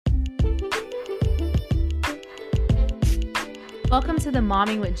Welcome to the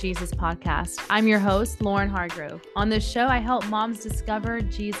Momming with Jesus podcast. I'm your host, Lauren Hargrove. On this show, I help moms discover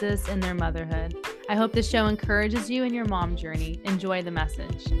Jesus in their motherhood. I hope the show encourages you in your mom journey. Enjoy the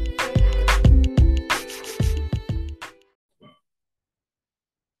message.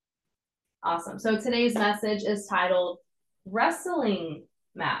 Awesome. So today's message is titled Wrestling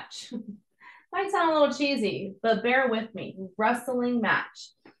Match. Might sound a little cheesy, but bear with me. Wrestling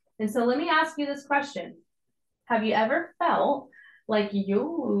match. And so let me ask you this question. Have you ever felt like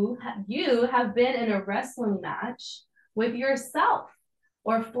you have been in a wrestling match with yourself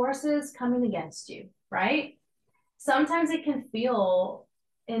or forces coming against you, right? Sometimes it can feel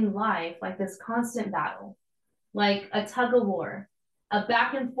in life like this constant battle, like a tug of war, a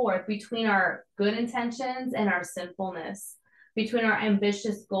back and forth between our good intentions and our sinfulness, between our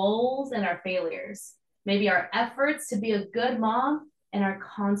ambitious goals and our failures, maybe our efforts to be a good mom and our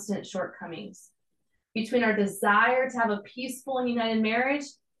constant shortcomings, between our desire to have a peaceful and united marriage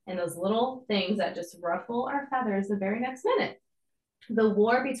and those little things that just ruffle our feathers the very next minute. The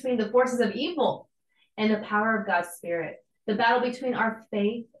war between the forces of evil and the power of God's Spirit. The battle between our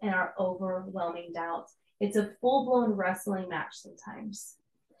faith and our overwhelming doubts. It's a full-blown wrestling match sometimes.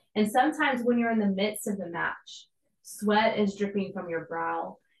 And sometimes when you're in the midst of the match, sweat is dripping from your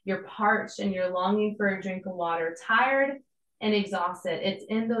brow. You're parched and you're longing for a drink of water, tired and exhausted. It's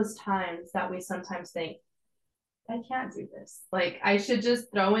in those times that we sometimes think, I can't do this. Like, I should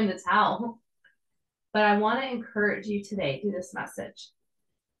just throw in the towel. But I want to encourage you today through this message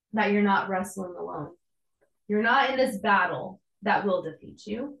that you're not wrestling alone. You're not in this battle that will defeat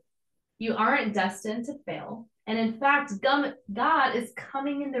you. You aren't destined to fail. And in fact, God is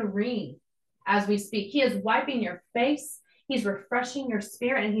coming in the ring as we speak. He is wiping your face. He's refreshing your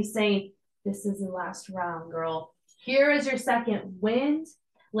spirit. And he's saying, this is the last round, girl. Here is your second wind.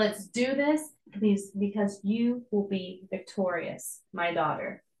 Let's do this because you will be victorious, my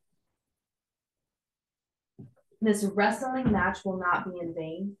daughter. This wrestling match will not be in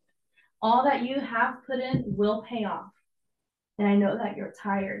vain. All that you have put in will pay off. And I know that you're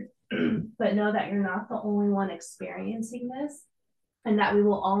tired, but know that you're not the only one experiencing this, and that we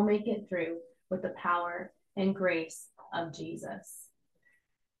will all make it through with the power and grace of Jesus.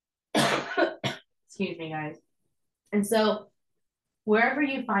 Excuse me, guys. And so wherever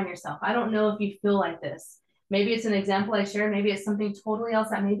you find yourself, I don't know if you feel like this. Maybe it's an example I shared. Maybe it's something totally else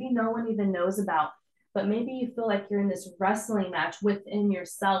that maybe no one even knows about. But maybe you feel like you're in this wrestling match within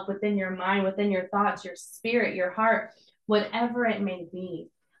yourself, within your mind, within your thoughts, your spirit, your heart, whatever it may be.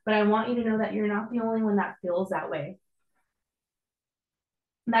 But I want you to know that you're not the only one that feels that way.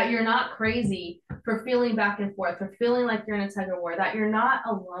 That you're not crazy for feeling back and forth, for feeling like you're in a tug of war, that you're not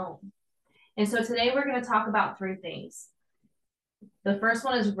alone. And so today we're going to talk about three things. The first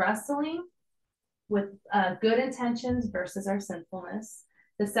one is wrestling with good intentions versus our sinfulness.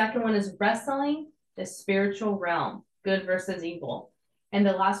 The second one is wrestling the spiritual realm, good versus evil. And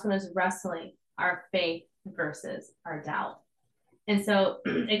the last one is wrestling our faith versus our doubt. And so,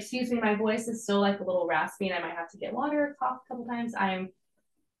 excuse me, my voice is still like a little raspy and I might have to get water, cough a couple times. I'm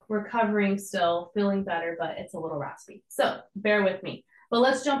recovering still, feeling better, but it's a little raspy. So bear with me. But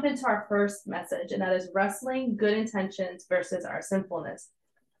let's jump into our first message, and that is wrestling good intentions versus our sinfulness.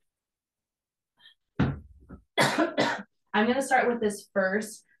 I'm going to start with this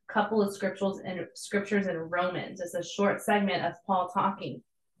first couple of scriptures in Romans. It's a short segment of Paul talking.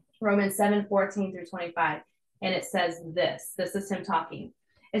 Romans 7:14 through 25. And it says this. This is him talking.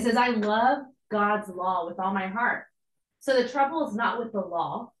 It says, I love God's law with all my heart. So the trouble is not with the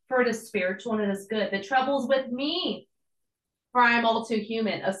law, for it is spiritual and it is good. The trouble is with me, for I am all too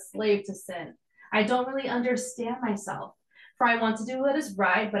human, a slave to sin. I don't really understand myself, for I want to do what is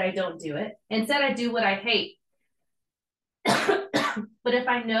right, but I don't do it. Instead, I do what I hate. But if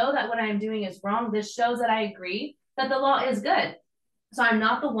I know that what I am doing is wrong, this shows that I agree that the law is good. So I'm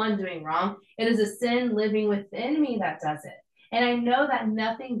not the one doing wrong. It is a sin living within me that does it. And I know that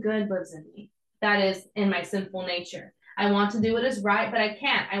nothing good lives in me. That is in my sinful nature. I want to do what is right, but I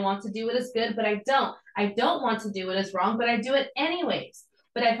can't. I want to do what is good, but I don't. I don't want to do what is wrong, but I do it anyways.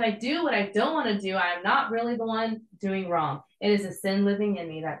 But if I do what I don't want to do, I am not really the one doing wrong. It is a sin living in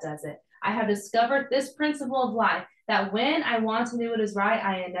me that does it. I have discovered this principle of life, that when I want to do what is right,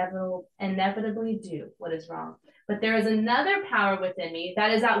 I inevitably do what is wrong. But there is another power within me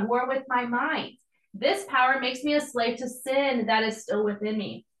that is at war with my mind. This power makes me a slave to sin that is still within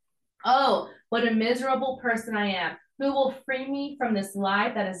me. Oh, what a miserable person I am. Who will free me from this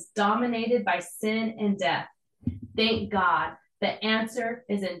life that is dominated by sin and death? Thank God. The answer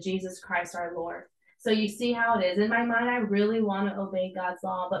is in Jesus Christ our Lord. So you see how it is. In my mind, I really want to obey God's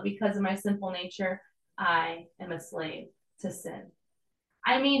law, but because of my sinful nature, I am a slave to sin.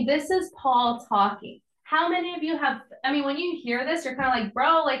 I mean, this is Paul talking. How many of you have, I mean, when you hear this, you're kind of like,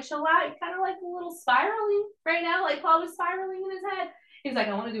 bro, like, chill out. Kind of like a little spiraling right now. Like Paul was spiraling in his head. He's like,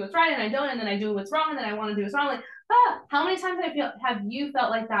 I want to do what's right and I don't, and then I do what's wrong, and then I want to do what's wrong. Like, how many times have you felt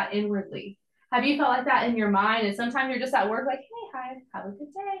like that inwardly? Have you felt like that in your mind? And sometimes you're just at work like, hey, hi, have a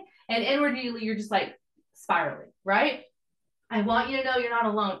good day. And inwardly, you're just like spiraling, right? I want you to know you're not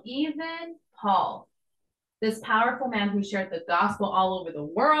alone. Even Paul, this powerful man who shared the gospel all over the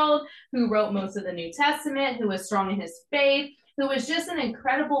world, who wrote most of the New Testament, who was strong in his faith, who was just an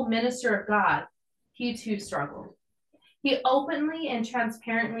incredible minister of God, he too struggled. He openly and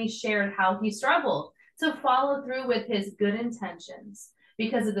transparently shared how he struggled to follow through with his good intentions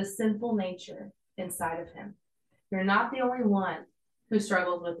because of the sinful nature inside of him. You're not the only one who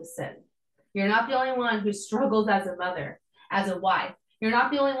struggles with the sin. You're not the only one who struggles as a mother, as a wife. You're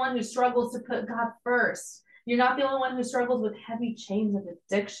not the only one who struggles to put God first. You're not the only one who struggles with heavy chains of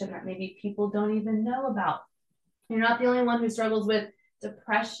addiction that maybe people don't even know about. You're not the only one who struggles with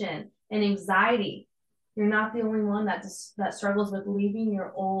depression and anxiety. You're not the only one that struggles with leaving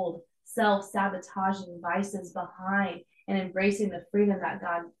your old self-sabotaging vices behind and embracing the freedom that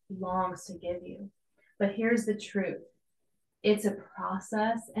God longs to give you. But here's the truth. It's a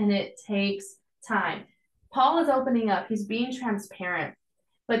process and it takes time. Paul is opening up. He's being transparent.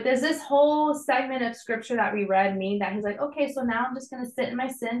 But does this whole segment of scripture that we read mean that he's like, okay, so now I'm just going to sit in my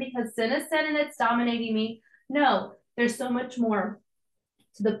sin because sin is sin and it's dominating me? No, there's so much more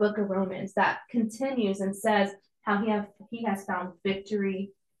to the book of Romans that continues and says how he has found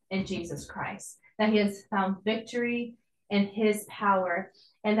victory in Jesus Christ, that he has found victory in his power.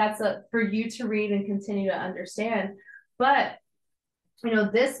 And that's for you to read and continue to understand. But, you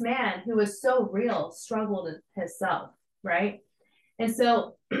know, this man who was so real struggled himself, right? And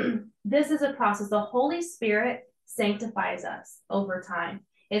so this is a process. The Holy Spirit sanctifies us over time.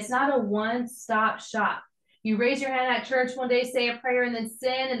 It's not a one-stop shop. You raise your hand at church one day, say a prayer, and then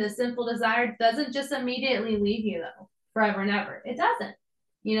sin and the sinful desire doesn't just immediately leave you, though, forever and ever. It doesn't.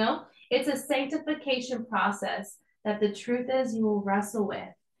 You know, it's a sanctification process that the truth is you will wrestle with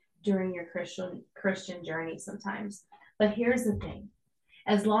during your Christian journey sometimes. But here's the thing.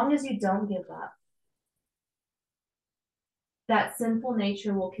 As long as you don't give up, that sinful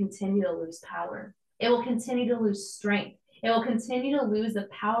nature will continue to lose power. It will continue to lose strength. It will continue to lose the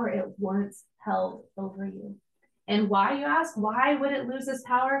power it once held over you. And why, you ask? Why would it lose this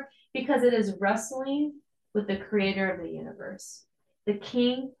power? Because it is wrestling with the creator of the universe, the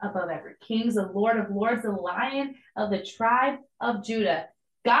king above every king, the Lord of lords, the lion of the tribe of Judah.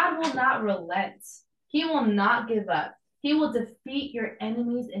 God will not relent. He will not give up. He will defeat your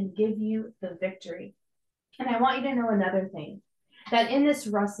enemies and give you the victory. And I want you to know another thing, that in this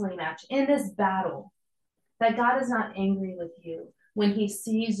wrestling match, in this battle, that God is not angry with you when he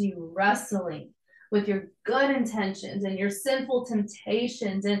sees you wrestling with your good intentions and your sinful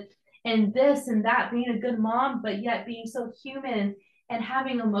temptations and this and that, being a good mom, but yet being so human and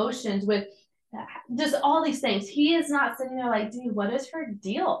having emotions with just all these things. He is not sitting there like, dude, what is her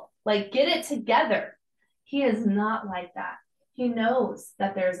deal? Like, get it together. He is not like that. He knows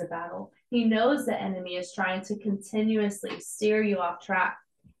that there's a battle. He knows the enemy is trying to continuously steer you off track.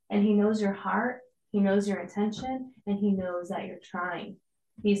 And he knows your heart. He knows your intention. And he knows that you're trying.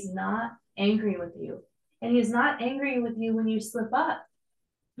 He's not angry with you. And he's not angry with you when you slip up.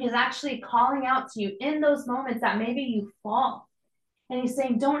 He's actually calling out to you in those moments that maybe you fall. And he's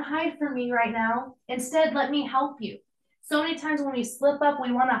saying, don't hide from me right now. Instead, let me help you. So many times when we slip up,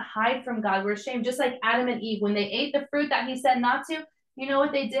 we want to hide from God. We're ashamed, just like Adam and Eve. When they ate the fruit that he said not to, you know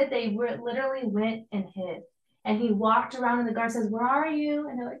what they did? They literally went and hid. And he walked around in the garden and says, where are you?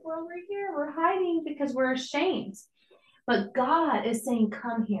 And they're like, we're over here. We're hiding because we're ashamed. But God is saying,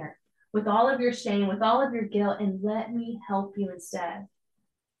 come here with all of your shame, with all of your guilt, and let me help you instead.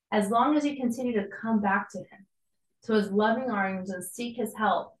 As long as you continue to come back to him, to his loving arms, and seek his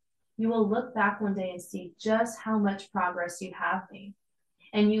help, you will look back one day and see just how much progress you have made.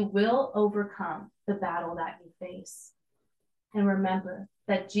 And you will overcome the battle that you face. And remember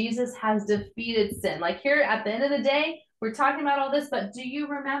that Jesus has defeated sin. Like here at the end of the day, we're talking about all this, but do you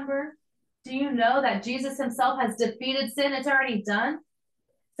remember? Do you know that Jesus himself has defeated sin? It's already done.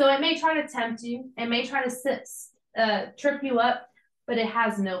 So it may try to tempt you. It may try to trip you up, but it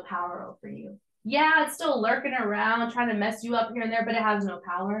has no power over you. Yeah, it's still lurking around, trying to mess you up here and there, but it has no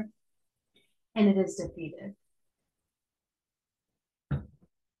power. And it is defeated.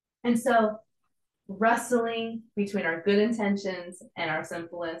 And so wrestling between our good intentions and our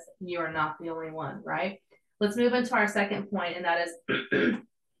sinfulness, you are not the only one, right? Let's move into our second point, and that is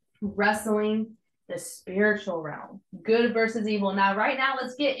wrestling the spiritual realm, good versus evil. Now, right now,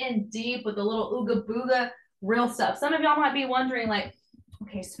 let's get in deep with the little ooga booga real stuff. Some of y'all might be wondering, like,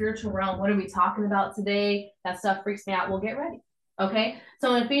 okay, spiritual realm, what are we talking about today? That stuff freaks me out. Well, get ready. Okay.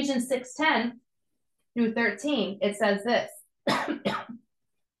 So in Ephesians 6:10 through 13, it says this.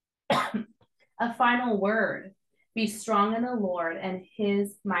 A final word. Be strong in the Lord and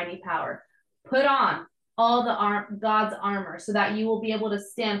his mighty power. Put on all the God's armor so that you will be able to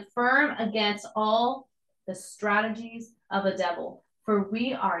stand firm against all the strategies of the devil. For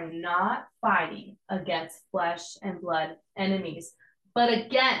we are not fighting against flesh and blood enemies, but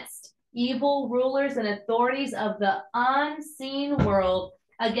against evil rulers and authorities of the unseen world,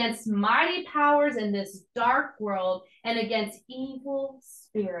 against mighty powers in this dark world, and against evil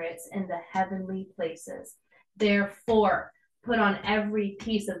spirits in the heavenly places. Therefore, put on every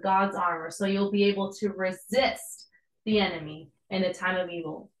piece of God's armor so you'll be able to resist the enemy in the time of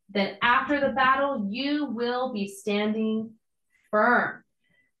evil. Then after the battle, you will be standing firm.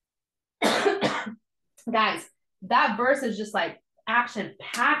 Guys, that verse is just like action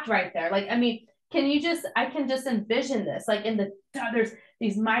packed right there. Like, I mean, I can just envision this. Like there's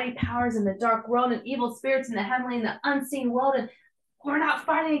these mighty powers in the dark world and evil spirits in the heavenly and the unseen world. And we're not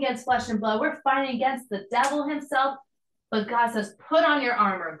fighting against flesh and blood. We're fighting against the devil himself. But God says, put on your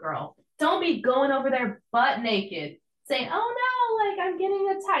armor, girl. Don't be going over there butt naked saying, oh no, like I'm getting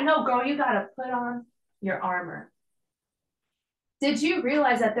attacked. No, girl, you got to put on your armor. Did you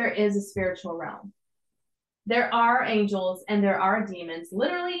realize that there is a spiritual realm? There are angels and there are demons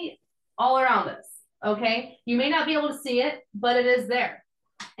literally all around us, okay? You may not be able to see it, but it is there.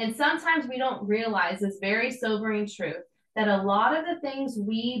 And sometimes we don't realize this very sobering truth that a lot of the things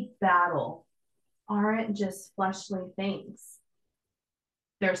we battle aren't just fleshly things.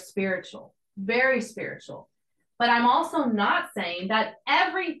 They're spiritual, very spiritual. But I'm also not saying that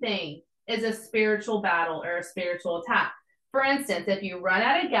everything is a spiritual battle or a spiritual attack. For instance, if you run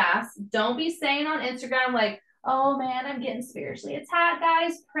out of gas, don't be saying on Instagram like, oh man, I'm getting spiritually attacked,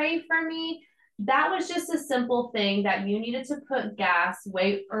 guys, pray for me. That was just a simple thing that you needed to put gas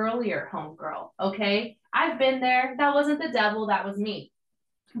way earlier, homegirl, okay? I've been there. That wasn't the devil, that was me.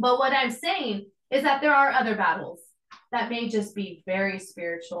 But what I'm saying is that there are other battles that may just be very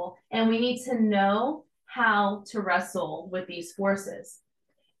spiritual, and we need to know how to wrestle with these forces.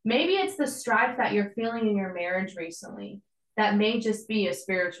 Maybe it's the strife that you're feeling in your marriage recently that may just be a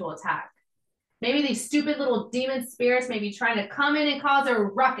spiritual attack. Maybe these stupid little demon spirits may be trying to come in and cause a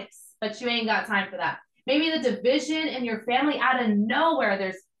ruckus, but you ain't got time for that. Maybe the division in your family out of nowhere,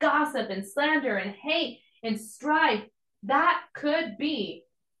 there's gossip and slander and hate and strife. That could be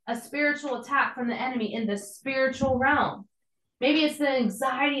a spiritual attack from the enemy in the spiritual realm. Maybe it's the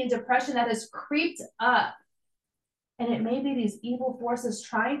anxiety and depression that has creeped up. And it may be these evil forces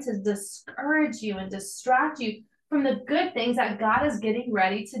trying to discourage you and distract you from the good things that God is getting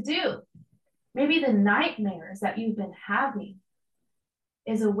ready to do. Maybe the nightmares that you've been having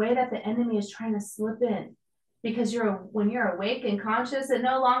is a way that the enemy is trying to slip in, because when you're awake and conscious, it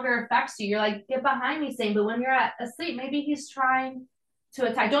no longer affects you. You're like, get behind me, Satan. But when you're asleep, maybe he's trying to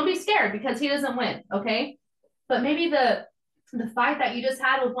attack. Don't be scared because he doesn't win, okay? But maybe the fight that you just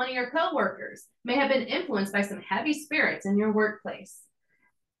had with one of your coworkers may have been influenced by some heavy spirits in your workplace.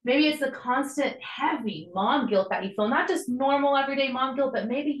 Maybe it's the constant heavy mom guilt that you feel, not just normal everyday mom guilt, but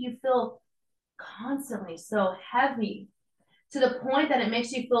maybe you feel constantly so heavy to the point that it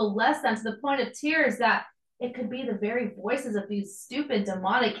makes you feel less than, to the point of tears, that it could be the very voices of these stupid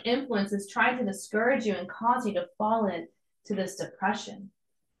demonic influences trying to discourage you and cause you to fall into this depression.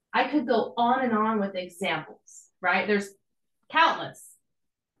 I could go on and on with examples, right? There's countless.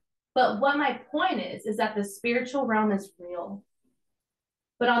 But what my point is that the spiritual realm is real.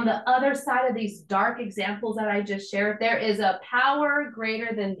 But on the other side of these dark examples that I just shared, there is a power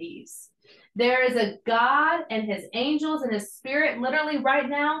greater than these. There is a God and his angels and his spirit literally right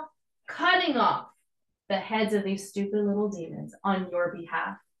now cutting off the heads of these stupid little demons on your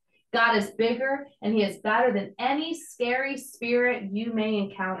behalf. God is bigger and he is better than any scary spirit you may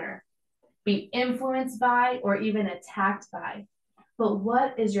encounter, be influenced by, or even attacked by. But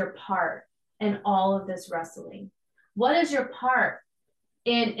what is your part in all of this wrestling? What is your part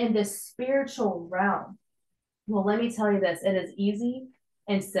in this spiritual realm? Well, let me tell you this. It is easy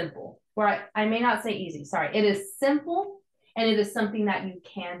and simple. Or I may not say easy, sorry. It is simple, and it is something that you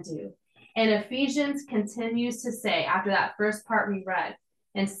can do. And Ephesians continues to say, after that first part we read,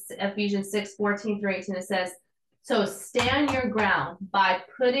 in Ephesians 6:14-18, it says, so stand your ground by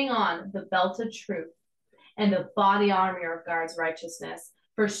putting on the belt of truth and the body armor of God's righteousness.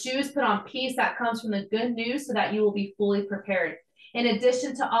 For shoes, put on peace that comes from the good news so that you will be fully prepared. In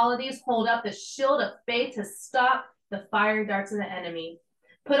addition to all of these, hold up the shield of faith to stop the fire darts of the enemy.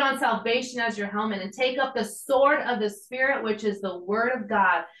 Put on salvation as your helmet and take up the sword of the Spirit, which is the word of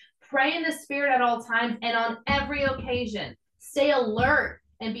God. Pray in the Spirit at all times and on every occasion. Stay alert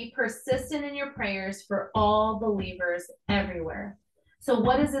and be persistent in your prayers for all believers everywhere. So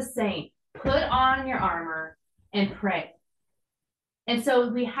what is this saying? Put on your armor and pray. And so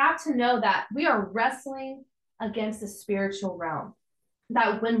we have to know that we are wrestling against the spiritual realm.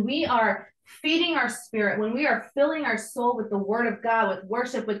 That when we are feeding our spirit, when we are filling our soul with the word of God, with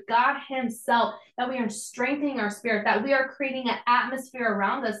worship, with God himself, that we are strengthening our spirit, that we are creating an atmosphere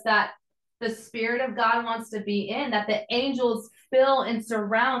around us that the Spirit of God wants to be in, that the angels fill and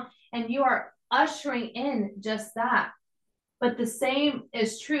surround, and you are ushering in just that. But the same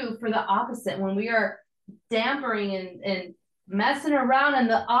is true for the opposite. When we are dampering and messing around in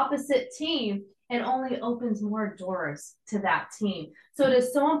the opposite team, it only opens more doors to that team. So it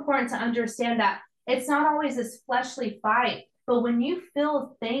is so important to understand that it's not always this fleshly fight, but when you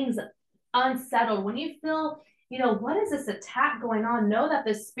feel things unsettled, when you feel, what is this attack going on? Know that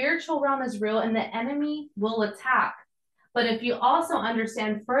the spiritual realm is real and the enemy will attack. But if you also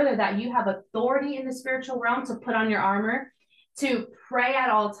understand further that you have authority in the spiritual realm to put on your armor, to pray at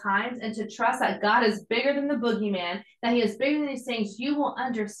all times, and to trust that God is bigger than the boogeyman, that he is bigger than these things, you will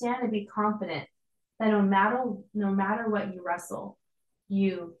understand and be confident that no matter what you wrestle,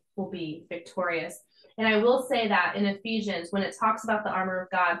 you will be victorious. And I will say that in Ephesians, when it talks about the armor of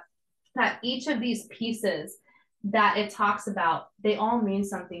God, that each of these pieces that it talks about, they all mean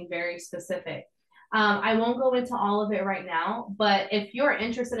something very specific. I won't go into all of it right now, but if you're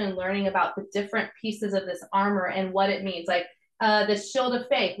interested in learning about the different pieces of this armor and what it means, like the shield of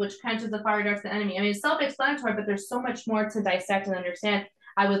faith, which quenches the fire darts of the enemy. I mean, it's self-explanatory, but there's so much more to dissect and understand.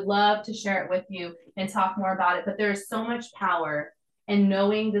 I would love to share it with you and talk more about it, but there's so much power in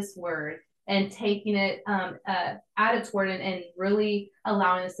knowing this word and taking it at its word and really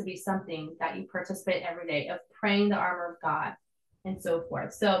allowing this to be something that you participate every day of praying the armor of God and so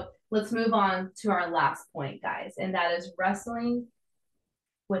forth. So let's move on to our last point, guys, and that is wrestling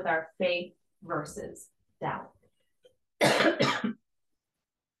with our faith versus doubt.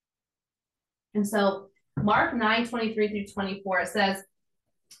 And so Mark 9:23-24, it says,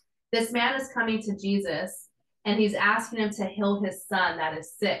 this man is coming to Jesus and he's asking him to heal his son that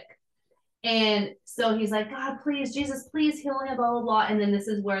is sick. And so he's like, God, please, Jesus, please heal him, blah, blah, blah. And then this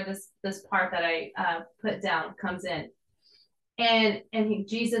is where this part that I put down comes in. And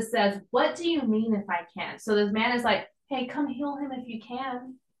Jesus says, what do you mean if I can? So this man is like, hey, come heal him if you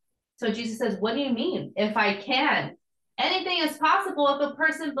can. So Jesus says, what do you mean if I can? Anything is possible if a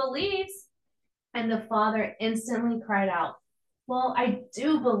person believes. And the father instantly cried out, well, I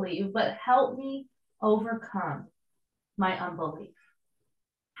do believe, but help me overcome my unbelief.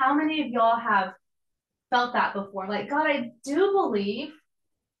 How many of y'all have felt that before? Like, God, I do believe,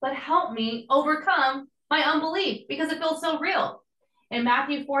 but help me overcome my unbelief because it feels so real. In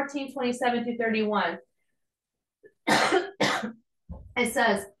Matthew 14:27-31, it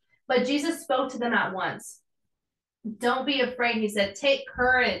says, but Jesus spoke to them at once. Don't be afraid, he said, take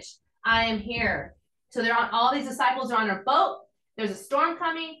courage, I am here. So all these disciples are on a boat. There's a storm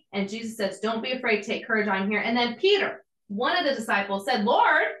coming, and Jesus says, don't be afraid, take courage, I'm here. And then Peter, one of the disciples, said,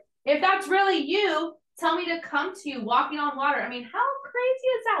 Lord, if that's really you, tell me to come to you walking on water. I mean, how crazy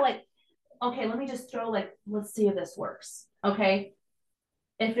is that? Like, okay, let me just throw, let's see if this works. Okay.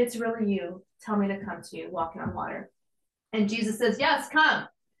 If it's really you, tell me to come to you walking on water. And Jesus says, yes, come.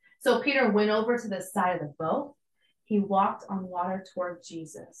 So Peter went over to the side of the boat. He walked on water toward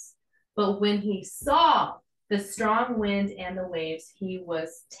Jesus. But when he saw the strong wind and the waves, he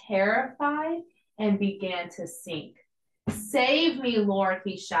was terrified and began to sink. Save me, Lord,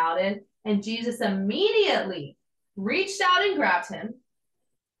 he shouted. And Jesus immediately reached out and grabbed him.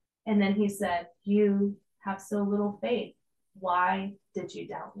 And then he said, you have so little faith. Why did you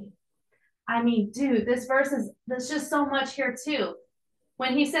doubt me? I mean, dude, there's just so much here too.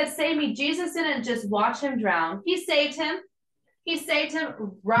 When he said, save me, Jesus didn't just watch him drown. He saved him. He saved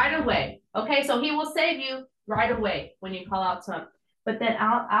him right away. Okay, so he will save you right away when you call out to him. But then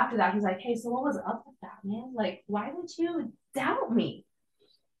after that, he's like, hey, so what was up with that, man? Like, why did you doubt me?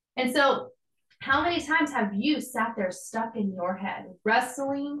 And so how many times have you sat there stuck in your head,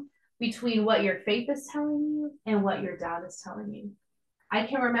 wrestling between what your faith is telling you and what your doubt is telling you? I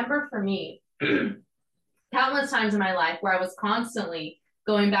can remember for me, countless times in my life where I was constantly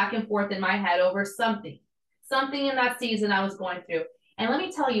going back and forth in my head over something in that season I was going through. And let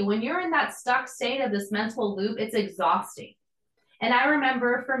me tell you, when you're in that stuck state of this mental loop, it's exhausting. And I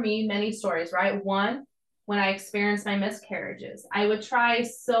remember for me, many stories, right? One, when I experienced my miscarriages, I would try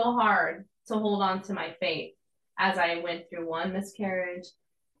so hard to hold on to my faith. as I went through one miscarriage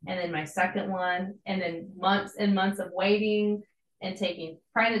and then my second one, and then months and months of waiting and taking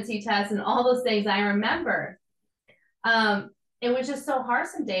pregnancy tests and all those things. I remember it was just so hard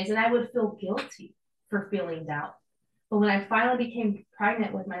some days, and I would feel guilty for feeling doubt. But when I finally became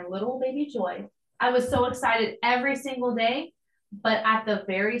pregnant with my little baby Joy, I was so excited every single day. But at the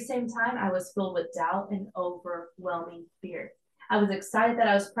very same time, I was filled with doubt and overwhelming fear. I was excited that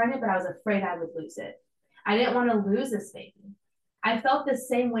I was pregnant, but I was afraid I would lose it. I didn't want to lose this baby. I felt the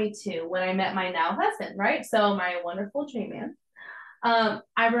same way too when I met my now husband, right? So my wonderful dream man.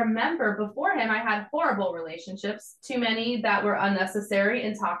 I remember before him, I had horrible relationships, too many that were unnecessary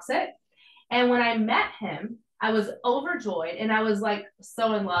and toxic. And when I met him, I was overjoyed and I was like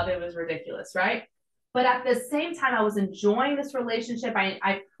so in love. It was ridiculous, right? But at the same time, I was enjoying this relationship.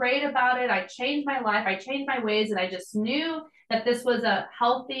 I prayed about it. I changed my life. I changed my ways. And I just knew that this was a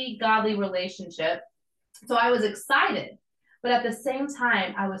healthy, godly relationship. So I was excited. But at the same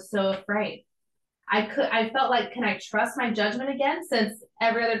time, I was so afraid. I felt like, can I trust my judgment again? Since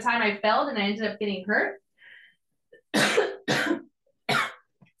every other time I failed and I ended up getting hurt.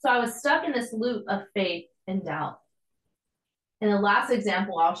 So I was stuck in this loop of faith and doubt. And the last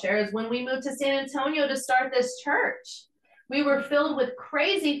example I'll share is when we moved to San Antonio to start this church. We were filled with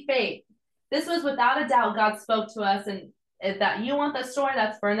crazy faith. This was without a doubt God spoke to us, and if that you want that story,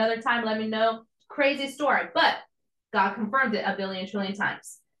 that's for another time. Let me know. Crazy story, but God confirmed it a billion trillion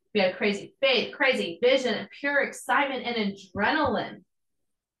times. We had crazy faith, crazy vision, and pure excitement and adrenaline.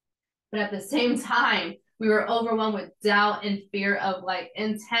 But at the same time, we were overwhelmed with doubt and fear of like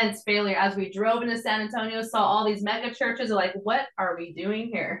intense failure. As we drove into San Antonio, saw all these mega churches, like, what are we doing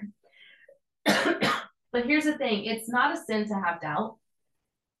here? But here's the thing. It's not a sin to have doubt.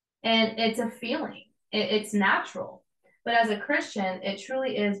 And it's a feeling. It's natural. But as a Christian, it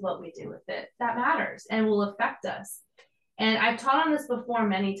truly is what we do with it that matters and will affect us. And I've taught on this before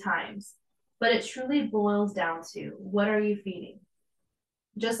many times, but it truly boils down to, what are you feeding?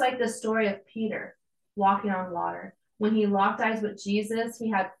 Just like the story of Peter walking on water. When he locked eyes with Jesus, he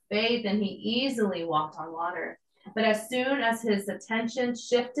had faith and he easily walked on water. But as soon as his attention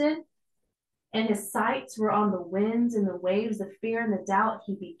shifted and his sights were on the winds and the waves, the fear and the doubt,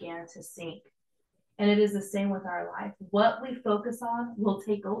 he began to sink. And it is the same with our life. What we focus on will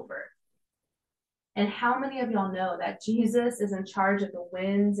take over. And how many of y'all know that Jesus is in charge of the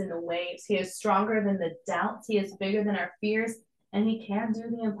winds and the waves? He is stronger than the doubts. He is bigger than our fears, and he can do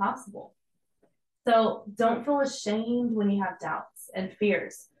the impossible. So don't feel ashamed when you have doubts and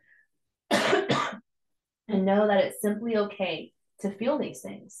fears. And know that it's simply okay to feel these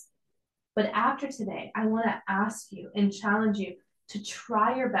things. But after today, I want to ask you and challenge you to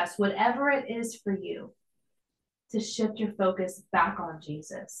try your best, whatever it is for you, to shift your focus back on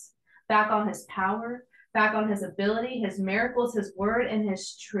Jesus, back on his power, back on his ability, his miracles, his word, and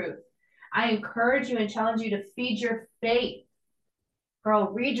his truth. I encourage you and challenge you to feed your faith.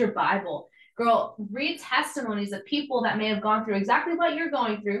 Girl, read your Bible. Girl, read testimonies of people that may have gone through exactly what you're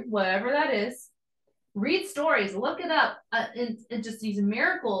going through, whatever that is. Read stories, look it up, and just these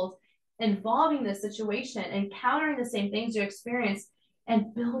miracles involving this situation, encountering the same things you experience,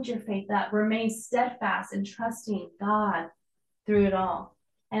 and build your faith up. Remain steadfast and trusting God through it all.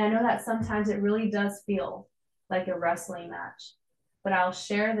 And I know that sometimes it really does feel like a wrestling match, but I'll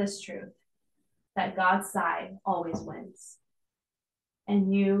share this truth, that God's side always wins.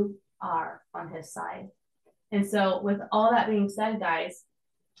 And you are on his side. And so with all that being said, guys,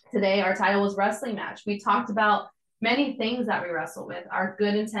 today our title was Wrestling Match. We talked about many things that we wrestle with, our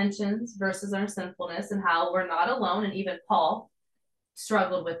good intentions versus our sinfulness, and how we're not alone. And even Paul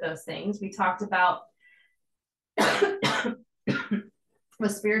struggled with those things. We talked about the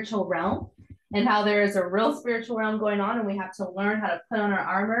spiritual realm and how there is a real spiritual realm going on, and we have to learn how to put on our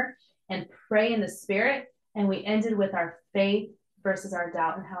armor and pray in the spirit. And we ended with our faith versus our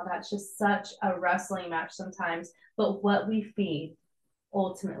doubt, and how that's just such a wrestling match sometimes. But what we feed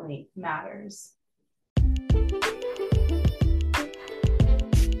ultimately matters.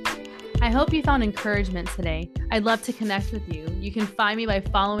 I hope you found encouragement today. I'd love to connect with you. You can find me by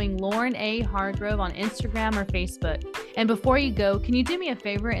following Lauren A. Hargrove on Instagram or Facebook. And before you go, can you do me a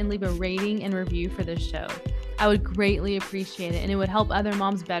favor and leave a rating and review for this show? I would greatly appreciate it, and it would help other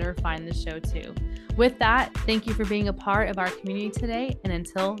moms better find the show too. With that, thank you for being a part of our community today, and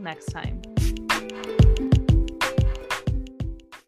until next time.